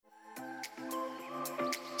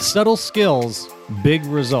Subtle skills, big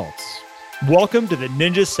results. Welcome to the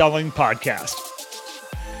Ninja Selling Podcast.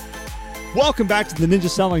 Welcome back to the Ninja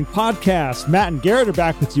Selling Podcast. Matt and Garrett are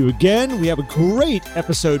back with you again. We have a great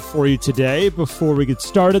episode for you today. Before we get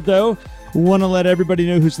started, though, we want to let everybody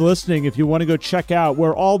know who's listening. If you want to go check out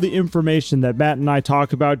where all the information that Matt and I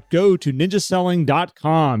talk about, go to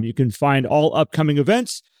ninjaselling.com. You can find all upcoming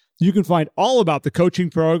events. You can find all about the coaching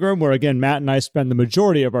program, where, again, Matt and I spend the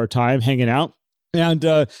majority of our time hanging out. And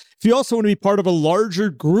if you also want to be part of a larger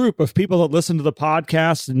group of people that listen to the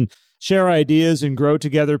podcast and share ideas and grow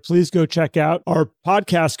together, please go check out our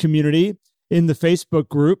podcast community in the Facebook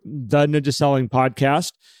group, the Ninja Selling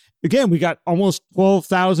Podcast. Again, we got almost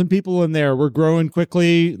 12,000 people in there. We're growing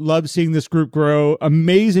quickly. Love seeing this group grow.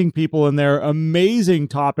 Amazing people in there, amazing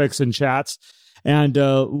topics and chats, and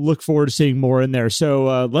look forward to seeing more in there.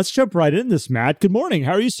 So let's jump right in this, Matt. Good morning.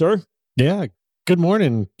 How are you, sir? Yeah. Good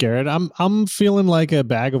morning, Garrett. I'm feeling like a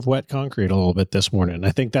bag of wet concrete a little bit this morning. I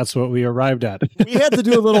think that's what we arrived at. We had to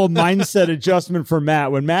do a little mindset adjustment for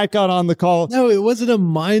Matt. When Matt got on the call. No, it wasn't a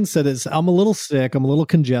mindset. I'm a little sick. I'm a little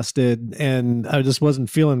congested, and I just wasn't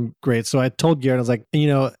feeling great. So I told Garrett, I was like,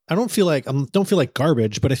 I don't feel like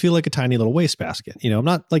garbage, but I feel like a tiny little wastebasket. I'm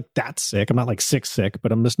not like that sick. I'm not like sick,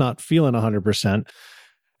 but I'm just not feeling 100%.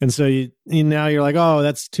 And so now you're like, oh,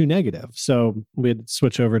 that's too negative. So we had to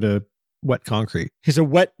switch over to wet concrete. He's a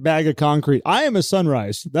wet bag of concrete. I am a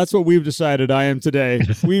sunrise. That's what we've decided I am today.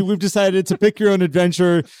 We've decided to pick your own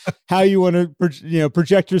adventure, how you want to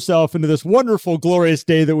project yourself into this wonderful, glorious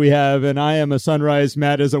day that we have. And I am a sunrise.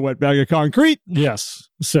 Matt is a wet bag of concrete. Yes.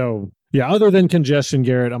 So yeah, other than congestion,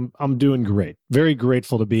 Garrett, I'm doing great. Very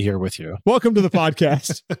grateful to be here with you. Welcome to the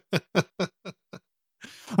podcast.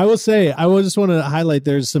 I will say, I just want to highlight,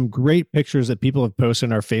 there's some great pictures that people have posted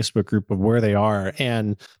in our Facebook group of where they are,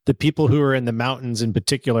 and the people who are in the mountains in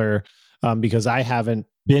particular, because I haven't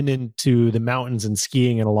been into the mountains and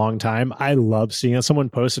skiing in a long time. I love seeing it. Someone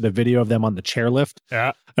posted a video of them on the chairlift.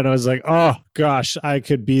 Yeah. And I was like, oh gosh, I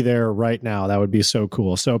could be there right now. That would be so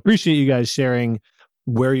cool. So appreciate you guys sharing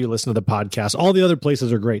where you listen to the podcast. All the other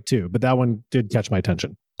places are great too, but that one did catch my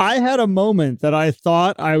attention. I had a moment that I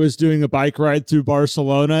thought I was doing a bike ride through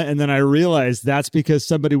Barcelona, and then I realized that's because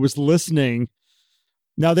somebody was listening.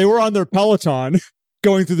 Now, they were on their Peloton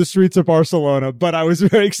going through the streets of Barcelona, but I was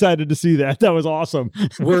very excited to see that. That was awesome.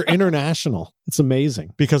 We're international. It's amazing.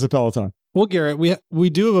 Because of Peloton. Well, Garrett, we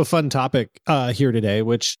do have a fun topic here today,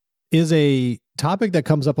 which is a topic that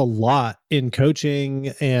comes up a lot in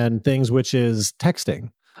coaching and things, which is texting.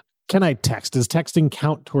 Can I text? Does texting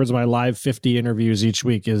count towards my live 50 interviews each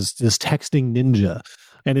week? Is texting ninja?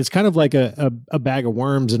 And it's kind of like a bag of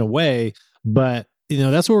worms in a way, but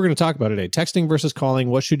that's what we're going to talk about today. Texting versus calling.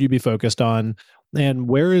 What should you be focused on? And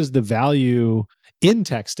where is the value in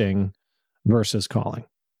texting versus calling?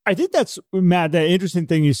 I think that's, Matt, the interesting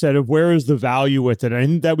thing you said of where is the value with it.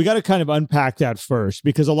 And that we got to kind of unpack that first,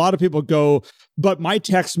 because a lot of people go, but my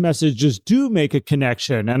text messages do make a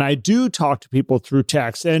connection. And I do talk to people through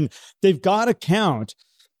text, and they've got to count.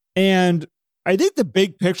 And I think the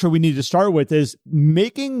big picture we need to start with is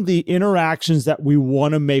making the interactions that we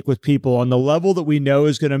want to make with people on the level that we know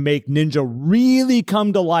is going to make Ninja really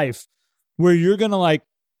come to life, where you're going to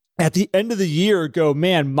at the end of the year, go,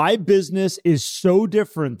 man, my business is so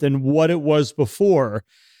different than what it was before.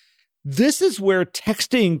 This is where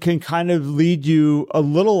texting can kind of lead you a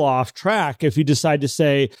little off track if you decide to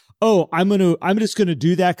say, oh, I'm just going to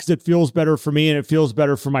do that because it feels better for me and it feels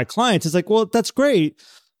better for my clients. It's like, well, that's great,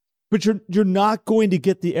 but you're not going to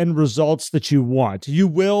get the end results that you want. You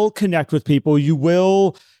will connect with people. You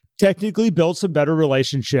will technically build some better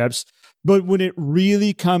relationships. But when it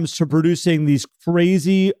really comes to producing these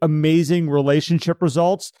crazy, amazing relationship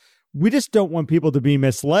results, we just don't want people to be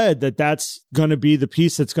misled that that's going to be the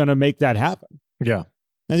piece that's going to make that happen. Yeah.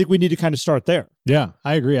 I think we need to kind of start there. Yeah,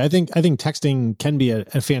 I agree. I think texting can be a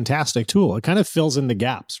fantastic tool. It kind of fills in the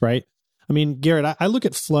gaps, right? I mean, Garrett, I look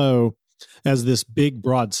at flow as this big,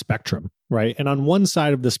 broad spectrum, right? And on one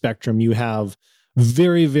side of the spectrum, you have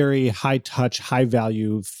very, very high touch, high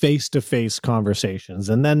value, face-to-face conversations.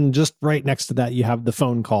 And then just right next to that, you have the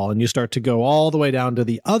phone call, and you start to go all the way down to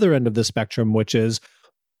the other end of the spectrum, which is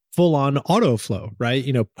full on auto flow, right?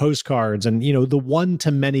 Postcards and, the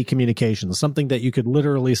one-to-many communications, something that you could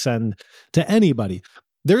literally send to anybody.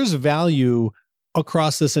 There's value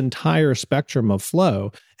across this entire spectrum of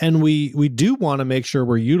flow. And we do want to make sure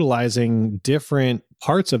we're utilizing different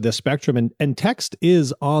parts of this spectrum. And text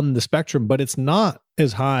is on the spectrum, but it's not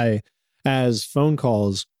as high as phone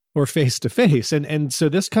calls or face-to-face. And so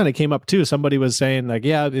this kind of came up too. Somebody was saying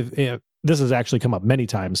if this has actually come up many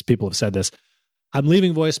times. People have said this. I'm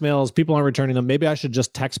leaving voicemails, people aren't returning them. Maybe I should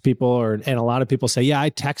just text people, and a lot of people say, yeah, I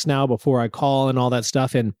text now before I call and all that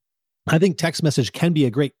stuff. And I think text message can be a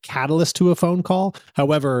great catalyst to a phone call.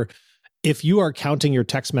 However, if you are counting your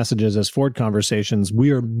text messages as forward conversations,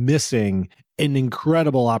 we are missing an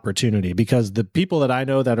incredible opportunity, because the people that I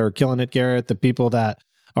know that are killing it, Garrett, the people that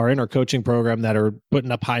are in our coaching program that are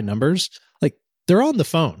putting up high numbers, like they're on the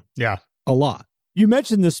phone. Yeah. A lot. You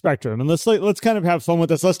mentioned the spectrum, and let's kind of have fun with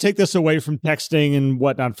this. Let's take this away from texting and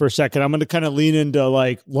whatnot for a second. I'm going to kind of lean into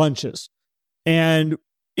like lunches. And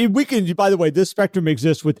we can, by the way, this spectrum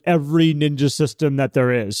exists with every ninja system that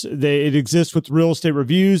there is. It exists with real estate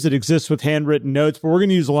reviews. It exists with handwritten notes. But we're going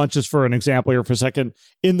to use lunches for an example here for a second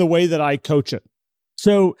in the way that I coach it.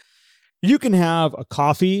 So you can have a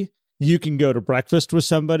coffee. You can go to breakfast with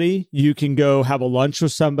somebody. You can go have a lunch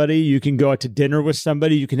with somebody. You can go out to dinner with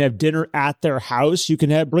somebody. You can have dinner at their house. You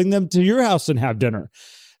can bring them to your house and have dinner.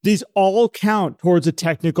 These all count towards a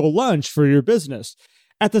technical lunch for your business.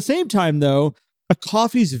 At the same time, though, a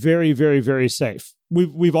coffee's very, very, very safe.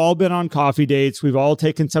 We've all been on coffee dates. We've all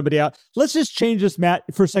taken somebody out. Let's just change this, Matt,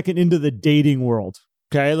 for a second into the dating world.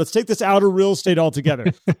 Okay, let's take this out of real estate altogether.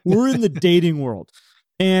 We're in the dating world.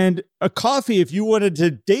 And a coffee, if you wanted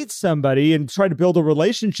to date somebody and try to build a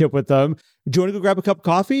relationship with them, do you want to go grab a cup of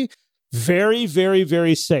coffee? Very, very,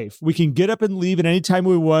 very safe. We can get up and leave at any time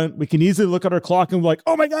we want. We can easily look at our clock and be like,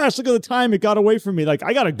 oh my gosh, look at the time. It got away from me. Like,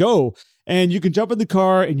 I got to go. And you can jump in the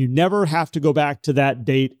car and you never have to go back to that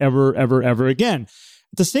date ever, ever, ever again.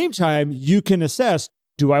 At the same time, you can assess,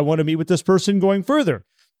 do I want to meet with this person going further?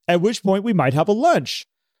 At which point we might have a lunch.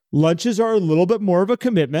 Lunches are a little bit more of a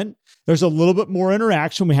commitment. There's a little bit more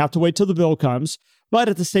interaction. We have to wait till the bill comes. But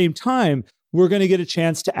at the same time, we're going to get a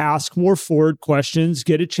chance to ask more forward questions,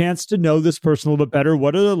 get a chance to know this person a little bit better.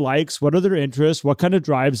 What are their likes? What are their interests? What kind of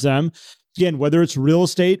drives them? Again, whether it's real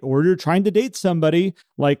estate or you're trying to date somebody,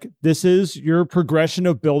 like this is your progression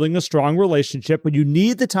of building a strong relationship, but you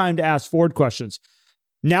need the time to ask forward questions.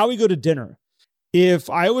 Now we go to dinner. If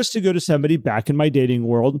I was to go to somebody back in my dating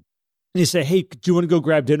world and you say, hey, do you want to go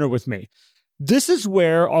grab dinner with me? This is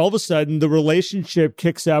where all of a sudden the relationship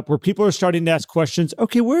kicks up, where people are starting to ask questions.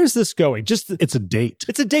 Okay, where is this going? It's a date.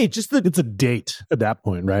 It's a date. It's a date at that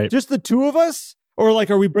point, right? Just the two of us? Or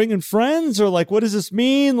like, are we bringing friends? Or like, what does this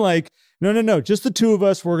mean? Like, no. Just the two of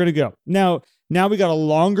us. We're going to go. Now we got a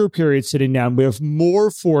longer period sitting down. We have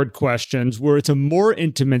more forward questions where it's a more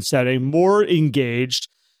intimate setting, more engaged.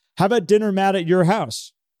 How about dinner, Matt, at your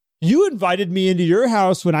house? You invited me into your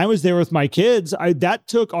house when I was there with my kids. That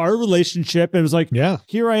took our relationship and was like, yeah,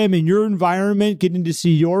 here I am in your environment, getting to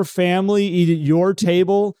see your family, eat at your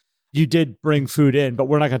table. You did bring food in, but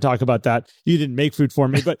we're not going to talk about that. You didn't make food for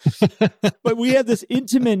me, but we have this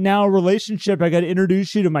intimate now relationship. I got to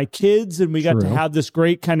introduce you to my kids, and we got to have this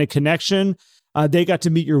great kind of connection. They got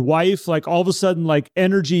to meet your wife. Like all of a sudden, like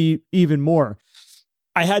energy even more.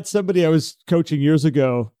 I had somebody I was coaching years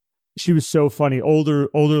ago. She was so funny, older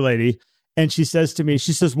lady. And she says to me,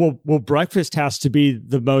 well, breakfast has to be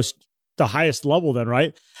the highest level then,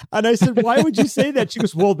 right? And I said, why would you say that? She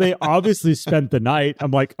goes, well, they obviously spent the night.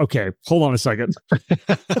 I'm like, okay, hold on a second.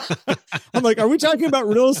 I'm like, are we talking about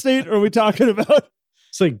real estate or are we talking about?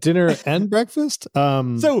 It's like dinner and breakfast.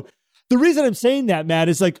 So the reason I'm saying that, Matt,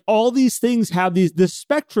 is like all these things have this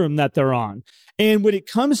spectrum that they're on. And when it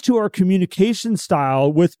comes to our communication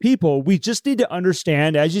style with people, we just need to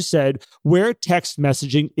understand, as you said, where text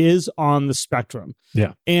messaging is on the spectrum.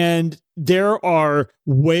 Yeah. And there are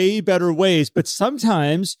way better ways, but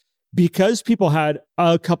sometimes because people had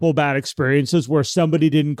a couple bad experiences where somebody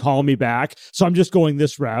didn't call me back, so I'm just going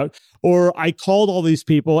this route, or I called all these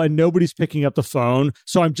people and nobody's picking up the phone,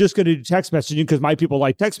 so I'm just going to do text messaging because my people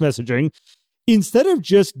like text messaging. Instead of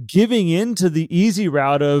just giving in to the easy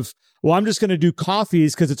route of, well, I'm just going to do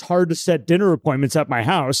coffees because it's hard to set dinner appointments at my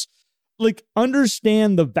house. Like,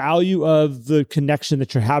 understand the value of the connection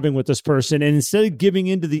that you're having with this person. And instead of giving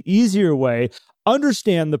into the easier way,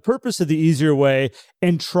 understand the purpose of the easier way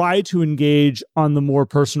and try to engage on the more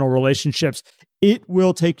personal relationships. It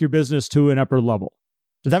will take your business to an upper level.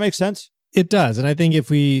 Does that make sense? It does. And I think if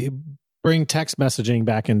we bring text messaging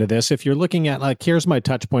back into this, if you're looking at like, here's my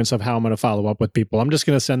touch points of how I'm going to follow up with people, I'm just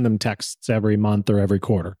going to send them texts every month or every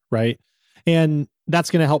quarter, right? And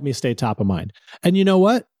that's going to help me stay top of mind. And you know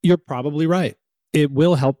what? You're probably right. It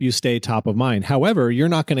will help you stay top of mind. However, you're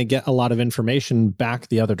not going to get a lot of information back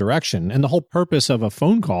the other direction. And the whole purpose of a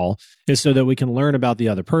phone call is so that we can learn about the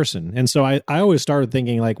other person. And so I always started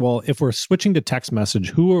thinking like, well, if we're switching to text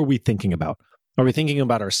message, who are we thinking about? Are we thinking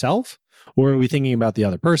about ourselves or are we thinking about the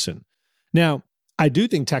other person? Now, I do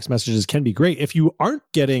think text messages can be great. If you aren't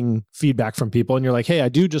getting feedback from people and you're like, hey, I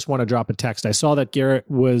do just want to drop a text. I saw that Garrett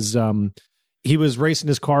was, he was racing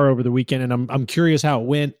his car over the weekend and I'm curious how it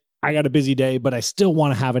went. I got a busy day, but I still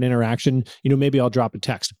want to have an interaction. Maybe I'll drop a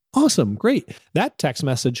text. Awesome. Great. That text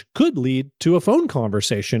message could lead to a phone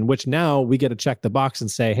conversation, which now we get to check the box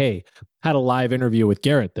and say, hey, had a live interview with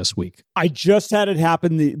Garrett this week. I just had it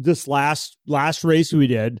happen this last race we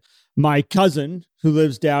did. My cousin, who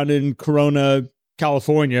lives down in Corona,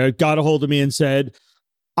 California, got a hold of me and said,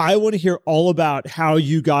 I want to hear all about how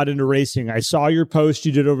you got into racing. I saw your post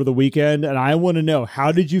you did over the weekend, and I want to know,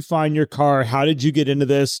 how did you find your car? How did you get into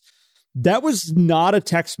this? That was not a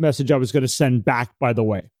text message I was going to send back, by the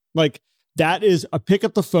way. Like, that is a pick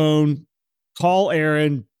up the phone, call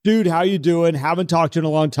Aaron, dude, how you doing? Haven't talked to you in a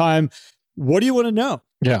long time. What do you want to know?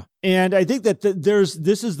 Yeah. And I think that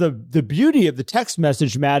this is the beauty of the text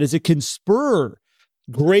message, Matt, is it can spur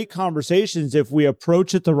great conversations if we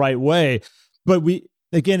approach it the right way. But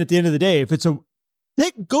again, at the end of the day,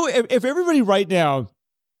 if everybody right now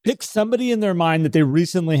pick somebody in their mind that they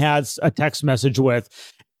recently had a text message with,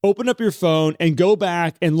 open up your phone and go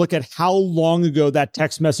back and look at how long ago that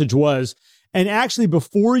text message was. And actually,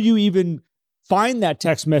 before you even find that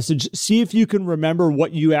text message, see if you can remember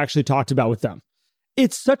what you actually talked about with them.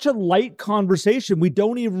 It's such a light conversation. We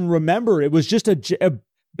don't even remember. It was just a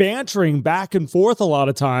bantering back and forth a lot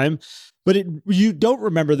of time. But you don't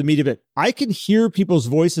remember the meat of it. I can hear people's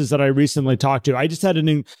voices that I recently talked to. I just had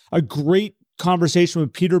a great conversation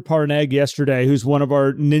with Peter Parneg yesterday, who's one of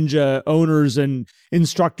our Ninja owners and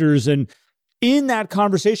instructors. And in that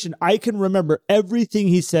conversation, I can remember everything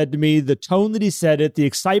he said to me, the tone that he said it, the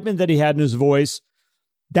excitement that he had in his voice.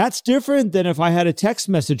 That's different than if I had a text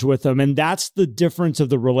message with him. And that's the difference of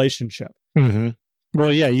the relationship. Mm-hmm.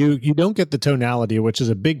 Well, yeah, you don't get the tonality, which is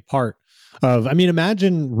a big part of,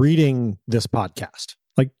 imagine reading this podcast.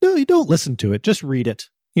 Like, no, you don't listen to it. Just read it.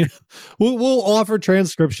 We'll offer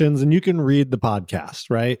transcriptions and you can read the podcast,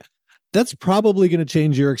 right? That's probably going to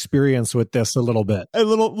change your experience with this a little bit. A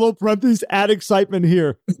little parentheses, add excitement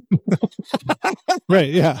here. Right.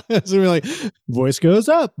 Yeah. So we're like, voice goes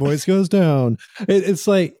up, voice goes down. It's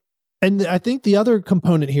like, and I think the other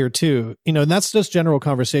component here too, and that's just general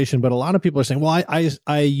conversation, but a lot of people are saying, well,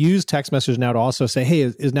 I use text message now to also say, hey,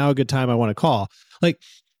 is now a good time I want to call? Like,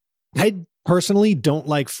 I personally don't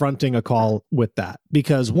like fronting a call with that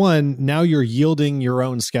because one, now you're yielding your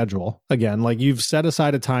own schedule. Again, like you've set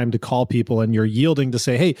aside a time to call people and you're yielding to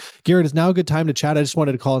say, hey, Garrett, is now a good time to chat? I just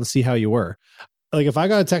wanted to call and see how you were. Like if I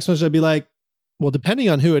got a text message, I'd be like, well, depending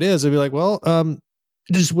on who it is, I'd be like, well,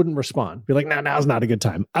 I just wouldn't respond. Be like, no, now's not a good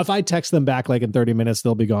time. If I text them back like in 30 minutes,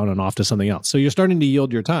 they'll be gone and off to something else. So you're starting to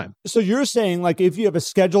yield your time. So you're saying like if you have a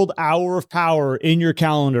scheduled hour of power in your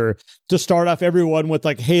calendar to start off everyone with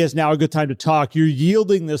like, hey, is now a good time to talk? You're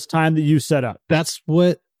yielding this time that you set up. That's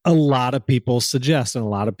what a lot of people suggest. And a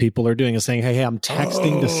lot of people are doing is saying, hey, I'm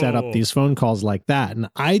texting to set up these phone calls like that. And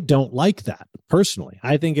I don't like that personally.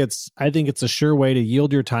 I think it's a sure way to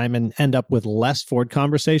yield your time and end up with less forward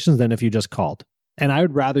conversations than if you just called. And I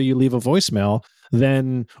would rather you leave a voicemail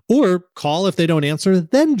or call if they don't answer,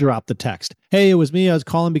 then drop the text. Hey, it was me. I was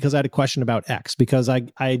calling because I had a question about X, because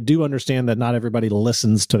I do understand that not everybody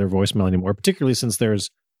listens to their voicemail anymore, particularly since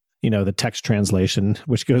there's, the text translation,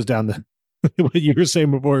 which goes down the, what you were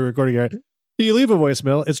saying before we were recording it. You leave a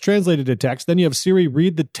voicemail, it's translated to text. Then you have Siri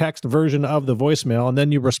read the text version of the voicemail. And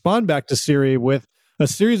then you respond back to Siri with a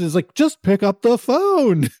series that's like, just pick up the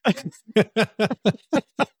phone.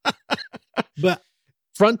 But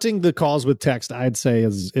fronting the calls with text, I'd say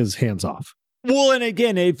is hands off. Well, and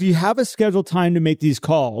again, if you have a scheduled time to make these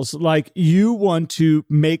calls, like you want to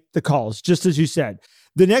make the calls, just as you said.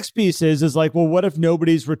 The next piece is like, well, what if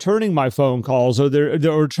nobody's returning my phone calls or they're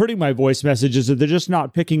returning my voice messages or they're just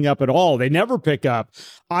not picking up at all? They never pick up.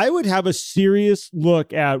 I would have a serious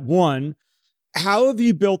look at one, how have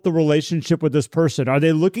you built the relationship with this person? Are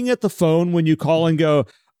they looking at the phone when you call and go,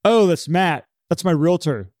 oh, that's Matt. That's my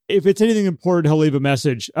realtor. If it's anything important, he'll leave a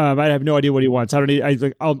message. I have no idea what he wants. I'm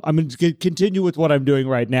going to continue with what I'm doing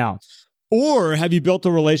right now. Or have you built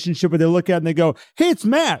a relationship where they look at it and they go, hey, it's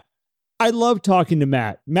Matt. I love talking to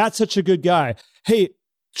Matt. Matt's such a good guy. Hey,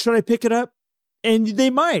 should I pick it up? And they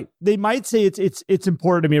might say it's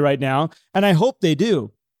important to me right now. And I hope they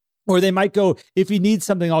do. Or they might go, if he needs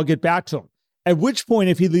something, I'll get back to him. At which point,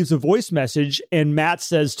 if he leaves a voice message and Matt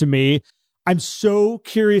says to me, I'm so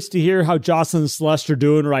curious to hear how Jocelyn and Celeste are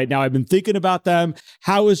doing right now. I've been thinking about them.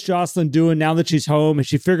 How is Jocelyn doing now that she's home? Has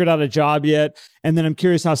she figured out a job yet? And then I'm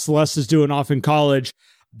curious how Celeste is doing off in college.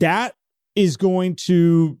 That is going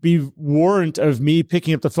to be warrant of me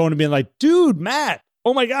picking up the phone and being like, dude, Matt,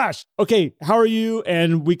 oh my gosh, okay, how are you?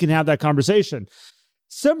 And we can have that conversation.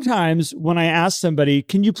 Sometimes when I ask somebody,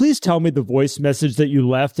 can you please tell me the voice message that you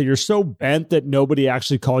left that you're so bent that nobody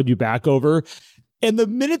actually called you back over? And the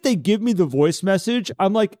minute they give me the voice message,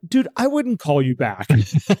 I'm like, dude, I wouldn't call you back.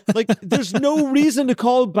 Like, there's no reason to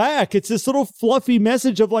call back. It's this little fluffy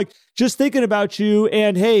message of like, just thinking about you.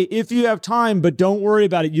 And hey, if you have time, but don't worry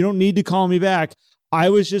about it. You don't need to call me back. I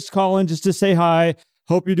was just calling just to say hi.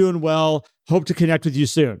 Hope you're doing well. Hope to connect with you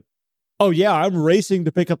soon. Oh yeah, I'm racing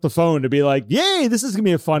to pick up the phone to be like, yay, this is going to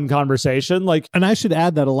be a fun conversation. Like, and I should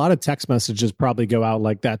add that a lot of text messages probably go out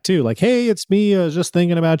like that too. Like, hey, it's me, just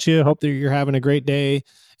thinking about you. Hope that you're having a great day.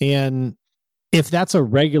 And if that's a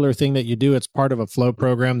regular thing that you do, it's part of a flow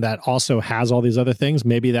program that also has all these other things.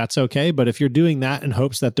 Maybe that's okay. But if you're doing that in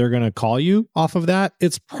hopes that they're going to call you off of that,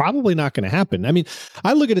 it's probably not going to happen. I mean,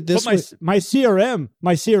 I look at it this way. My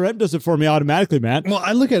CRM does it for me automatically, Matt. Well,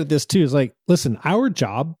 I look at it this too. It's like, listen, our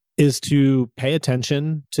job is to pay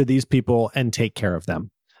attention to these people and take care of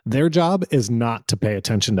them. Their job is not to pay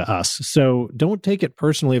attention to us. So don't take it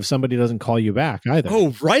personally if somebody doesn't call you back either.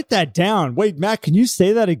 Oh, write that down. Wait, Matt, can you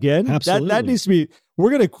say that again? Absolutely. That needs to be, we're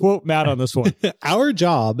going to quote Matt on this one. Our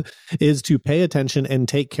job is to pay attention and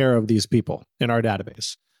take care of these people in our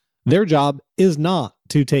database. Their job is not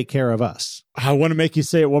to take care of us. I want to make you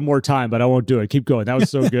say it one more time, but I won't do it. Keep going. That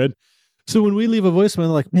was so good. So when we leave a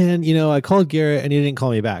voicemail, like, man, I called Garrett and he didn't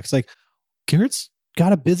call me back. It's like, Garrett's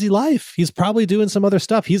got a busy life. He's probably doing some other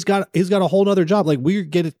stuff. He's got a whole nother job. Like, we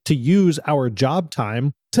get to use our job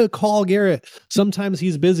time to call Garrett. Sometimes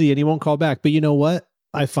he's busy and he won't call back. But you know what?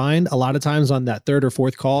 I find a lot of times on that third or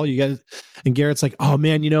fourth call, and Garrett's like, oh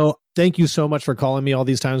man, thank you so much for calling me all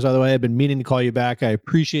these times, by the way. I've been meaning to call you back. I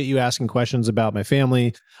appreciate you asking questions about my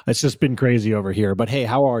family. It's just been crazy over here. But hey,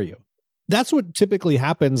 how are you? That's what typically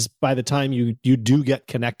happens by the time you do get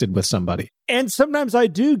connected with somebody. And sometimes I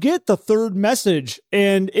do get the third message,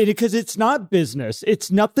 and because it's not business. It's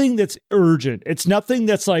nothing that's urgent. It's nothing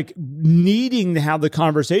that's like needing to have the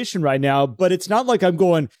conversation right now, but it's not like I'm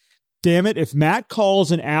going, damn it, if Matt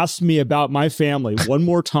calls and asks me about my family one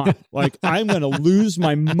more time, like I'm going to lose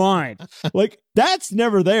my mind. Like that's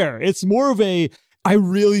never there. It's more of I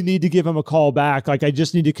really need to give him a call back. Like I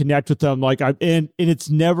just need to connect with them. Like and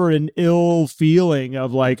it's never an ill feeling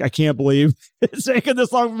of like, I can't believe it's taking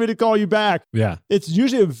this long for me to call you back. Yeah. It's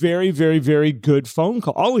usually a very, very, very good phone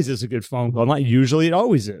call. Always is a good phone call. Not usually, it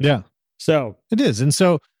always is. Yeah. So it is. And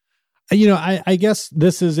so, I guess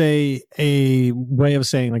this is a way of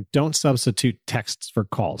saying like, don't substitute texts for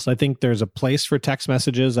calls. I think there's a place for text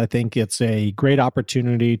messages. I think it's a great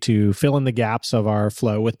opportunity to fill in the gaps of our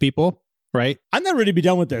flow with people. Right. I'm not ready to be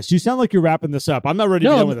done with this. You sound like you're wrapping this up. I'm not ready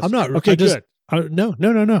to be done with this. I'm not. Okay, good. No,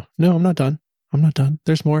 I'm not done. I'm not done.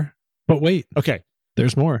 There's more. But wait. Okay.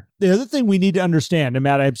 There's more. The other thing we need to understand, and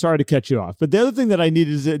Matt, I'm sorry to cut you off, but the other thing that I need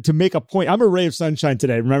is to make a point. I'm a ray of sunshine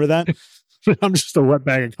today. Remember that? I'm just a wet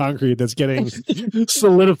bag of concrete that's getting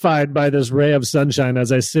solidified by this ray of sunshine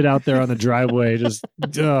as I sit out there on the driveway. Just,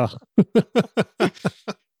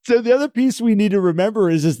 So the other piece we need to remember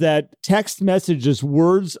is that text messages,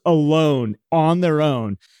 words alone on their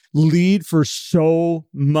own, lead for so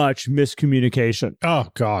much miscommunication. Oh,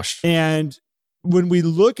 gosh. And when we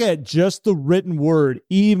look at just the written word,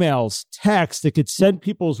 emails, text that could send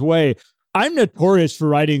people's way, I'm notorious for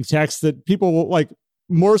writing texts that people will like,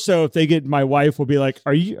 more so if they get my wife will be like,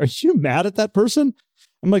 are you mad at that person?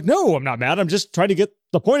 I'm like, no, I'm not mad. I'm just trying to get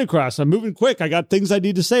the point across. I'm moving quick. I got things I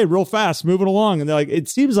need to say real fast, moving along. And they're like, it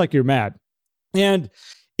seems like you're mad. And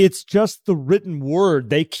it's just the written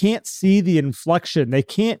word. They can't see the inflection. They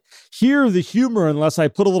can't hear the humor unless I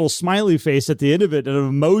put a little smiley face at the end of it and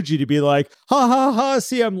an emoji to be like, ha, ha, ha,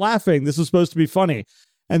 see, I'm laughing. This was supposed to be funny.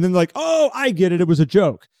 And then like, oh, I get it. It was a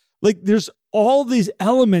joke. Like there's all these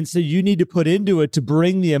elements that you need to put into it to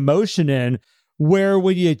bring the emotion in, where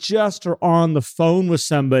when you just are on the phone with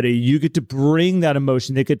somebody, you get to bring that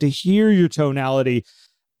emotion. They get to hear your tonality.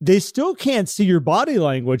 They still can't see your body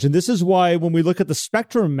language. And this is why when we look at the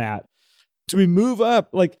spectrum, Matt, so we move up,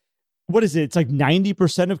 like, what is it? It's like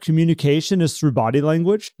 90% of communication is through body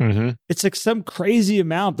language. Mm-hmm. It's like some crazy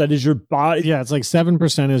amount that is your body. Yeah, it's like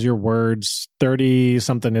 7% is your words, 30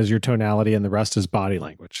 something is your tonality, and the rest is body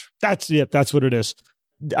language. That's what it is.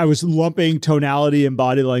 I was lumping tonality and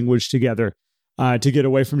body language together to get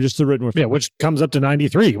away from just the written word. Yeah, which comes up to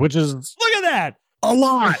 93, which is, look at that, a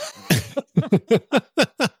lot.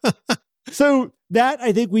 So that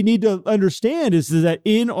I think we need to understand is that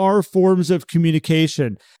in our forms of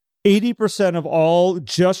communication, 80% of all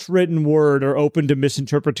just written word are open to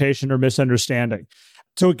misinterpretation or misunderstanding.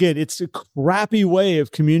 So again, it's a crappy way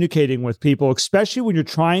of communicating with people, especially when you're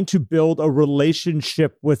trying to build a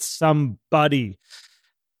relationship with somebody.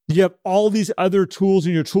 You have all these other tools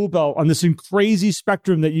in your tool belt on this crazy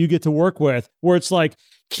spectrum that you get to work with, where it's like,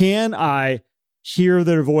 can I hear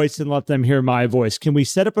their voice and let them hear my voice? Can we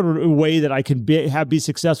set up a way that I can be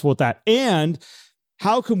successful with that? And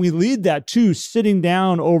how can we lead that to sitting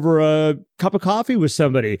down over a cup of coffee with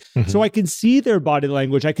somebody? So I can see their body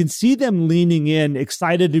language. I can see them leaning in,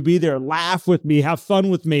 excited to be there, laugh with me, have fun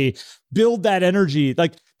with me, build that energy.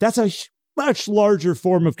 Like that's a much larger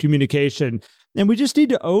form of communication. And we just need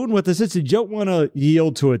to own what this is. You don't want to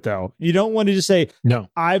yield to it, though. You don't want to just say, no,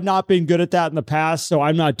 I've not been good at that in the past, so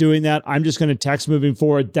I'm not doing that. I'm just going to text moving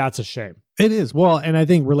forward. That's a shame. It is. Well, and I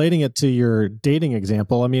think relating it to your dating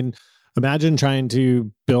example, I mean, imagine trying to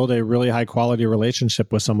build a really high quality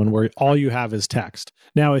relationship with someone where all you have is text.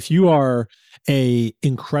 Now, if you are an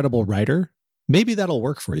incredible writer, maybe that'll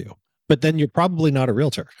work for you, but then you're probably not a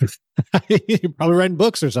realtor. You're probably writing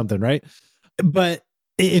books or something, right? But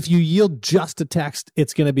if you yield just to text,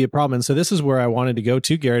 it's going to be a problem. And so this is where I wanted to go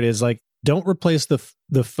to, Garrett, is like, don't replace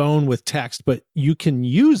the phone with text, but you can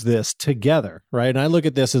use this together, right? And I look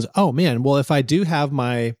at this as, oh man, well, if I do have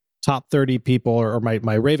my top 30 people or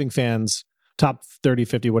my raving fans, top 30,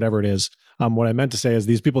 50, whatever it is, what I meant to say is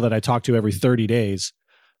these people that I talk to every 30 days,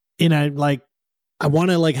 and I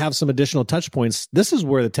want to have some additional touch points. This is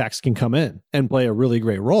where the text can come in and play a really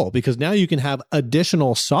great role, because now you can have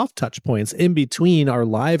additional soft touch points in between our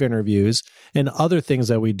live interviews and other things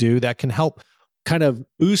that we do that can help kind of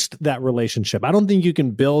boost that relationship. I don't think you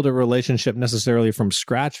can build a relationship necessarily from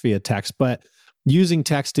scratch via text, but using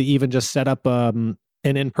text to even just set up an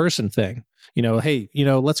in-person thing. Hey,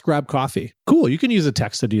 let's grab coffee. Cool. You can use a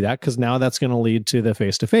text to do that, because now that's going to lead to the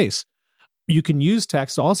face-to-face. You can use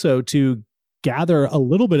text also to gather a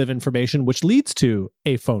little bit of information, which leads to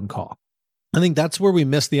a phone call. I think that's where we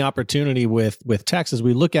miss the opportunity with text, is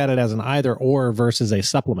we look at it as an either or versus a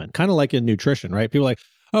supplement, kind of like in nutrition, right? People are like,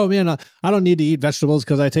 oh man, I don't need to eat vegetables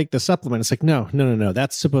because I take the supplement. It's like, no.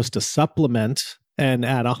 That's supposed to supplement and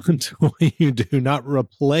add on to what you do, not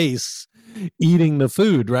replace eating the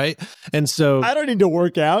food, right? And so I don't need to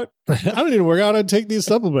work out. I take these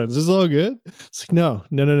supplements. It's all good. It's like, no.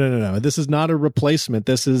 This is not a replacement.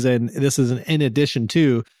 This is an in addition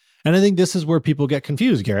to. And I think this is where people get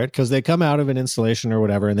confused, Garrett, because they come out of an installation or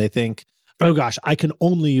whatever and they think, oh gosh, I can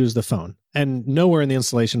only use the phone. And nowhere in the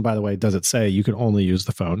installation, by the way, does it say you can only use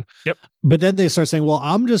the phone. Yep. But then they start saying, well,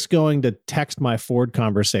 I'm just going to text my Ford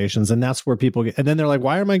conversations. And that's where people get, and then they're like,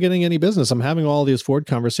 why am I getting any business? I'm having all these Ford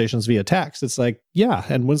conversations via text. It's like, yeah.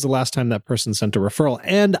 And when's the last time that person sent a referral?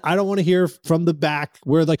 And I don't want to hear from the back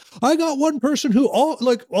where like, I got one person who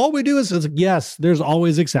all we do is yes, there's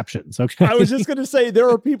always exceptions. Okay. I was just going to say, there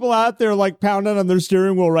are people out there like pounding on their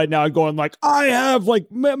steering wheel right now going like, I have like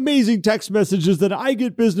amazing text messages that I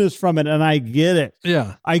get business from it. And I get it.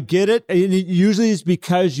 Yeah. I get it. And it usually is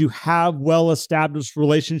because you have well-established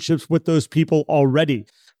relationships with those people already.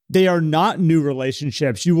 They are not new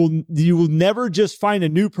relationships. You will never just find a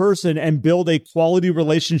new person and build a quality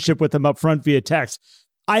relationship with them up front via text.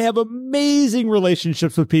 I have amazing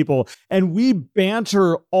relationships with people, and we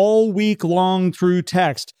banter all week long through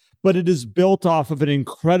text, but it is built off of an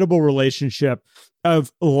incredible relationship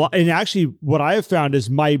and actually what I have found is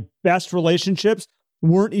my best relationships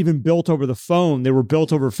weren't even built over the phone. They were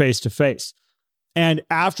built over face-to-face. And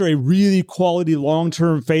after a really quality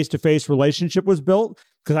long-term face-to-face relationship was built,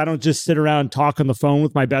 because I don't just sit around and talk on the phone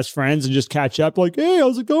with my best friends and just catch up like, hey,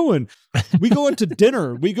 how's it going? We go into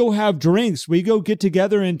dinner. We go have drinks. We go get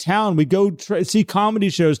together in town. We go see comedy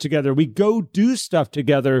shows together. We go do stuff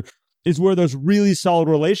together is where those really solid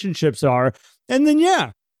relationships are. And then,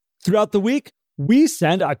 yeah, throughout the week, we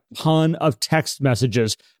send a ton of text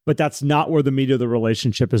messages, but that's not where the meat of the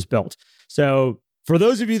relationship is built. So for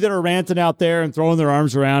those of you that are ranting out there and throwing their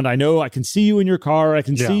arms around, I know I can see you in your car. I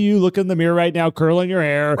can see you looking in the mirror right now, curling your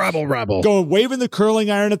hair. Rebel. Going, waving the curling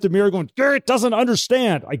iron at the mirror, going, Garrett doesn't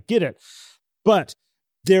understand. I get it. But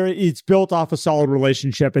it's built off a solid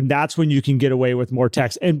relationship, and that's when you can get away with more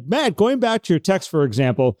text. And Matt, going back to your text, for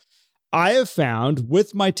example, I have found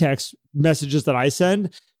with my text messages that I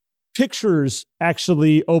send, pictures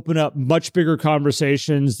actually open up much bigger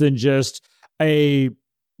conversations than just a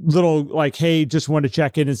little like, hey, just want to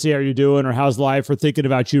check in and see how you're doing, or how's life, or thinking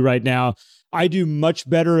about you right now. I do much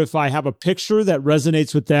better if I have a picture that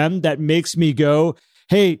resonates with them, that makes me go,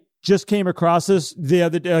 hey, just came across this the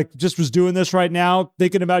other day, just was doing this right now,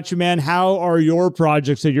 thinking about you, man. How are your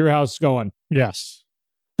projects at your house going? Yes.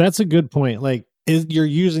 That's a good point. Like, you're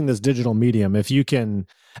using this digital medium. If you can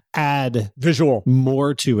add visual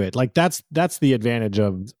more to it. Like that's the advantage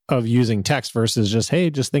of using text versus just, hey,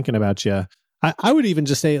 just thinking about you. I would even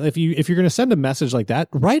just say if you're going to send a message like that,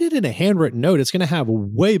 write it in a handwritten note. It's going to have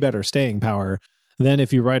way better staying power than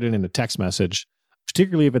if you write it in a text message,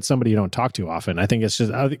 particularly if it's somebody you don't talk to often. I think it's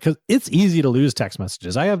just because it's easy to lose text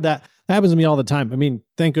messages. I have that happens to me all the time. I mean,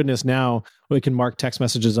 thank goodness now we can mark text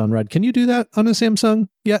messages unread. Can you do that on a Samsung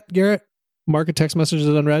yet, Garrett? Mark a text message as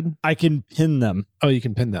unread? I can pin them. Oh, you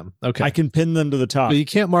can pin them. Okay. I can pin them to the top. But you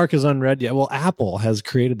can't mark as unread yet. Well, Apple has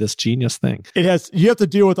created this genius thing. You have to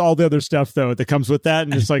deal with all the other stuff though that comes with that,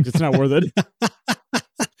 and it's like it's not worth it.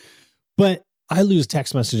 But I lose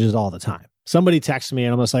text messages all the time. Somebody texts me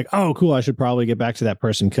and I'm just like, oh, cool, I should probably get back to that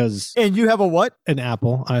person because... And you have a what? An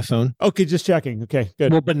Apple iPhone. Okay, just checking. Okay,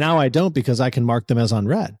 good. Well, but now I don't because I can mark them as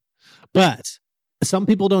unread. But some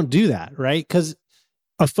people don't do that, right? Because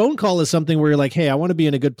a phone call is something where you're like, hey, I want to be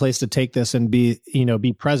in a good place to take this and be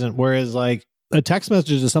present. Whereas like a text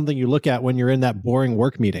message is something you look at when you're in that boring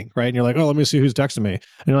work meeting, right? And you're like, oh, let me see who's texting me.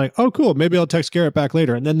 And you're like, oh, cool, maybe I'll text Garrett back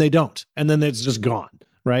later. And then they don't. And then it's just gone.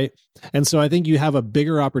 Right. And so I think you have a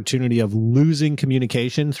bigger opportunity of losing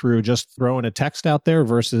communication through just throwing a text out there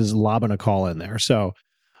versus lobbing a call in there. So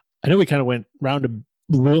I know we kind of went round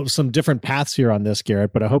some different paths here on this,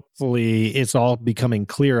 Garrett, but hopefully it's all becoming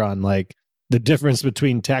clear on like the difference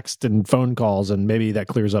between text and phone calls. And maybe that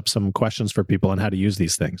clears up some questions for people on how to use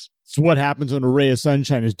these things. So what happens when a ray of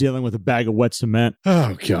sunshine is dealing with a bag of wet cement?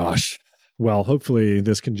 Oh, gosh. Well, hopefully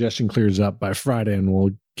this congestion clears up by Friday and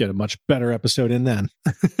we'll get a much better episode in then.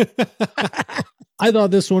 I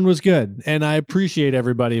thought this one was good, and I appreciate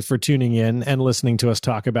everybody for tuning in and listening to us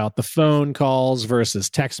talk about the phone calls versus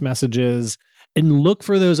text messages, and look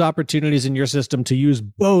for those opportunities in your system to use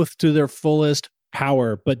both to their fullest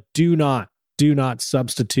power, but do not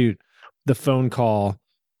substitute the phone call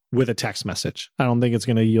with a text message. I don't think it's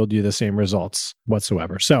going to yield you the same results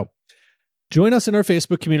whatsoever. So join us in our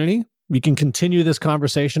Facebook community. We can continue this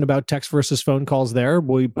conversation about text versus phone calls there.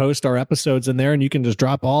 We post our episodes in there and you can just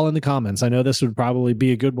drop all in the comments. I know this would probably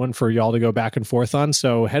be a good one for y'all to go back and forth on.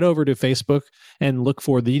 So head over to Facebook and look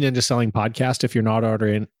for the Ninja Selling Podcast if you're not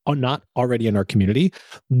already in our community.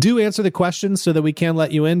 Do answer the questions so that we can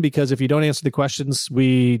let you in, because if you don't answer the questions,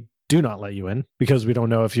 we do not let you in because we don't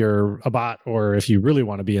know if you're a bot or if you really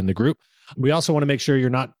want to be in the group. We also want to make sure you're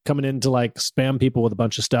not coming in to like spam people with a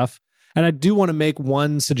bunch of stuff. And I do want to make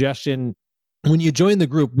one suggestion. When you join the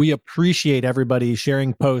group, we appreciate everybody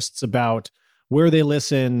sharing posts about where they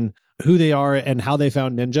listen, who they are, and how they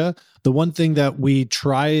found Ninja. The one thing that we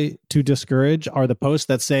try to discourage are the posts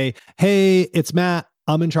that say, hey, it's Matt.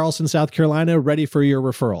 I'm in Charleston, South Carolina, ready for your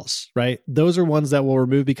referrals, right? Those are ones that we'll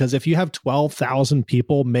remove because if you have 12,000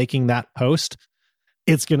 people making that post,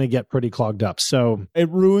 it's going to get pretty clogged up. So it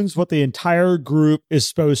ruins what the entire group is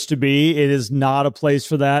supposed to be. It is not a place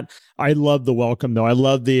for that. I love the welcome though. I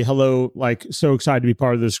love the hello, like so excited to be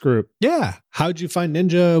part of this group. Yeah. How'd you find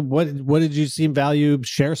Ninja? What did you see in value?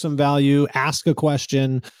 Share some value, ask a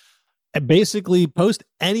question, and basically post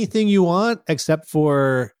anything you want except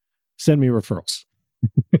for send me referrals.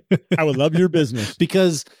 I would love your business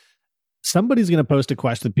because somebody's going to post a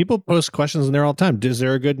question. People post questions in there all the time. Is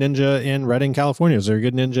there a good Ninja in Redding, California? Is there a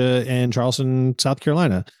good Ninja in Charleston, South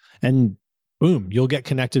Carolina? And boom, you'll get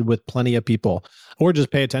connected with plenty of people. Or just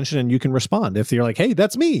pay attention and you can respond. If you're like, hey,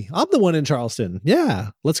 that's me. I'm the one in Charleston. Yeah,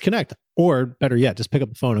 let's connect. Or better yet, just pick up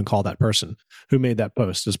the phone and call that person who made that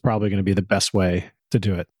post is probably going to be the best way to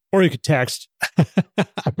do it. Or you could text.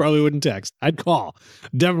 I probably wouldn't text. I'd call.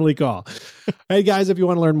 Definitely call. Hey, guys, if you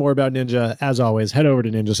want to learn more about Ninja, as always, head over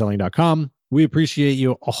to ninjaselling.com. We appreciate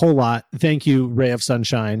you a whole lot. Thank you, Ray of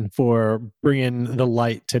Sunshine, for bringing the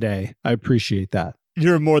light today. I appreciate that.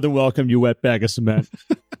 You're more than welcome, you wet bag of cement.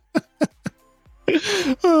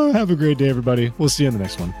 Oh, have a great day, everybody. We'll see you in the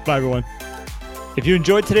next one. Bye, everyone. If you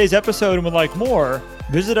enjoyed today's episode and would like more,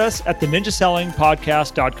 visit us at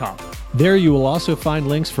theninjasellingpodcast.com. There you will also find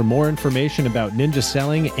links for more information about ninja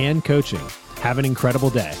selling and coaching. Have an incredible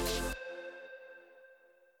day.